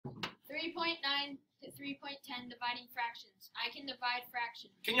3.9 to 3.10 dividing fractions. I can divide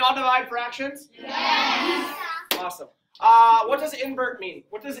fractions. Can you all divide fractions? Yes. Awesome. What does invert mean?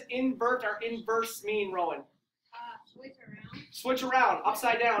 What does invert or inverse mean, Rowan? Switch around. Switch around,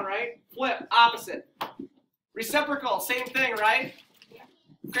 upside down, right? Flip, opposite. Reciprocal, same thing, right?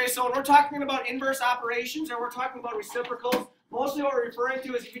 Okay, so when we're talking about inverse operations or we're talking about reciprocals, mostly what we're referring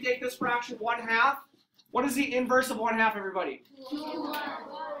to is if you take this fraction 1/2, what is the inverse of 1/2, everybody?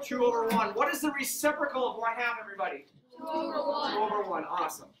 2/1. What is the reciprocal of 1/2, everybody? 2/1. 2/1.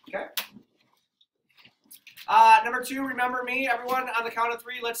 Awesome. Okay. Number 2, remember me. Everyone on the count of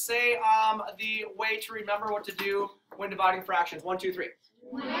 3, let's say the way to remember what to do when dividing fractions. 1, 2, 3.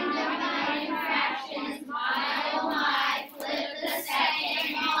 When dividing fractions, my, flip the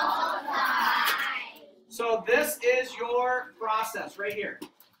second, multiply. So this is your process right here.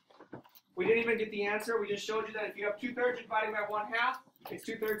 We didn't even get the answer. We just showed you that if you have 2/3 dividing by 1/2, it's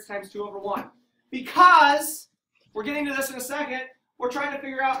 2/3 times 2/1. Because, we're getting to this in a second, we're trying to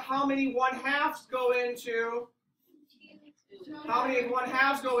figure out how many 1/2s go into, how many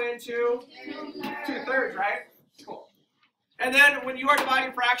 1/2s go into 2/3, right? Cool. And then when you are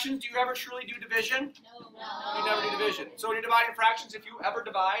dividing fractions, do you ever truly do division? No. You never do division. So when you're dividing fractions, if you ever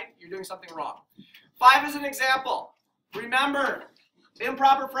divide, you're doing something wrong. 5 is an example. Remember,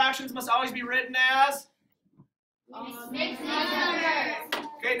 improper fractions must always be written as? Mixed numbers.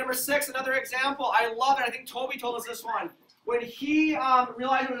 Okay, number 6, another example. I love it. I think Toby told us this one. When he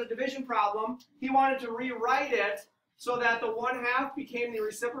realized it was a division problem, he wanted to rewrite it so that the 1/2 became the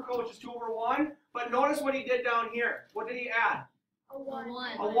reciprocal, which is 2/1. But notice what he did down here. What did he add? A 1.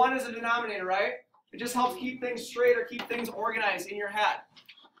 A 1 is a denominator, right? It just helps keep things straight or keep things organized in your head.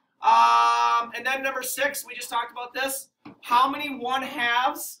 And then number 6, we just talked about this. How many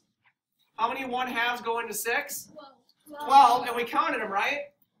 1/2s? How many 1/2s go into 6? 12, and we counted them,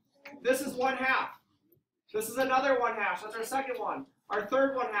 right? This is 1/2. This is another 1/2, so that's our second one. Our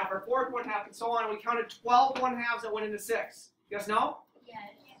third 1/2, our fourth 1/2, and so on. We counted 12 1/2s that went into 6. Yes, no?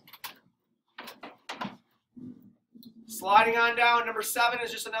 Yes. Sliding on down, number 7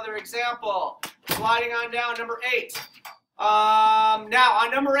 is just another example. Sliding on down, number 8. Now, on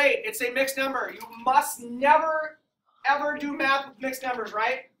number 8, it's a mixed number. You must never, ever do math with mixed numbers,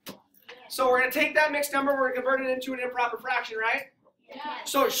 right? So we're going to take that mixed number, we're going to convert it into an improper fraction, right?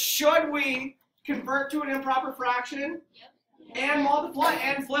 Yes. So should we convert to an improper fraction and multiply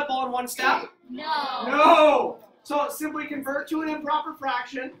and flip all in one step? No. No! So simply convert to an improper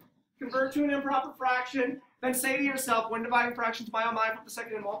fraction, convert to an improper fraction, then say to yourself, when dividing fractions by on my, flip the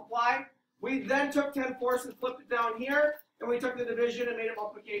second and multiply. We then took 10/4 and flipped it down here, and we took the division and made it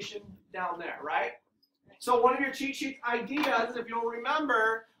multiplication down there, right? So one of your cheat sheet ideas, if you'll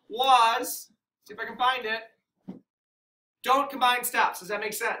remember, was, see if I can find it, don't combine steps. Does that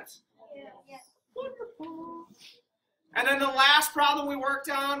make sense? Yes. Wonderful. And then the last problem we worked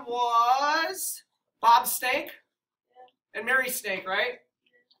on was Bob's snake and Mary's snake, right?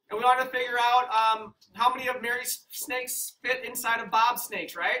 And we wanted to figure out how many of Mary's snakes fit inside of Bob's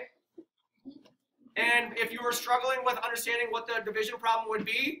snakes, right? And if you were struggling with understanding what the division problem would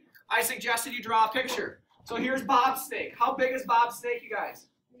be, I suggested you draw a picture. So here's Bob's snake. How big is Bob's snake, you guys?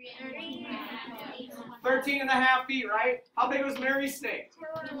 13.5 feet, right? How big was Mary's snake?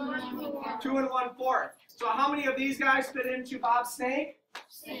 2 1/4. So how many of these guys fit into Bob's snake?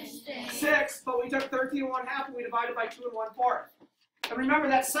 6, but we took 13 1/2 and we divided by 2 1/4. And remember,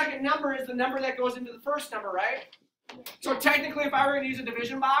 that second number is the number that goes into the first number, right? So technically, if I were going to use a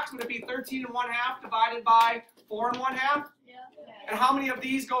division box, would it be 13 1/2 divided by 4 1/2? And how many of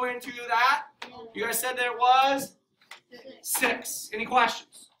these go into that? You guys said that it was 6. Any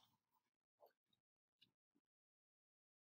questions?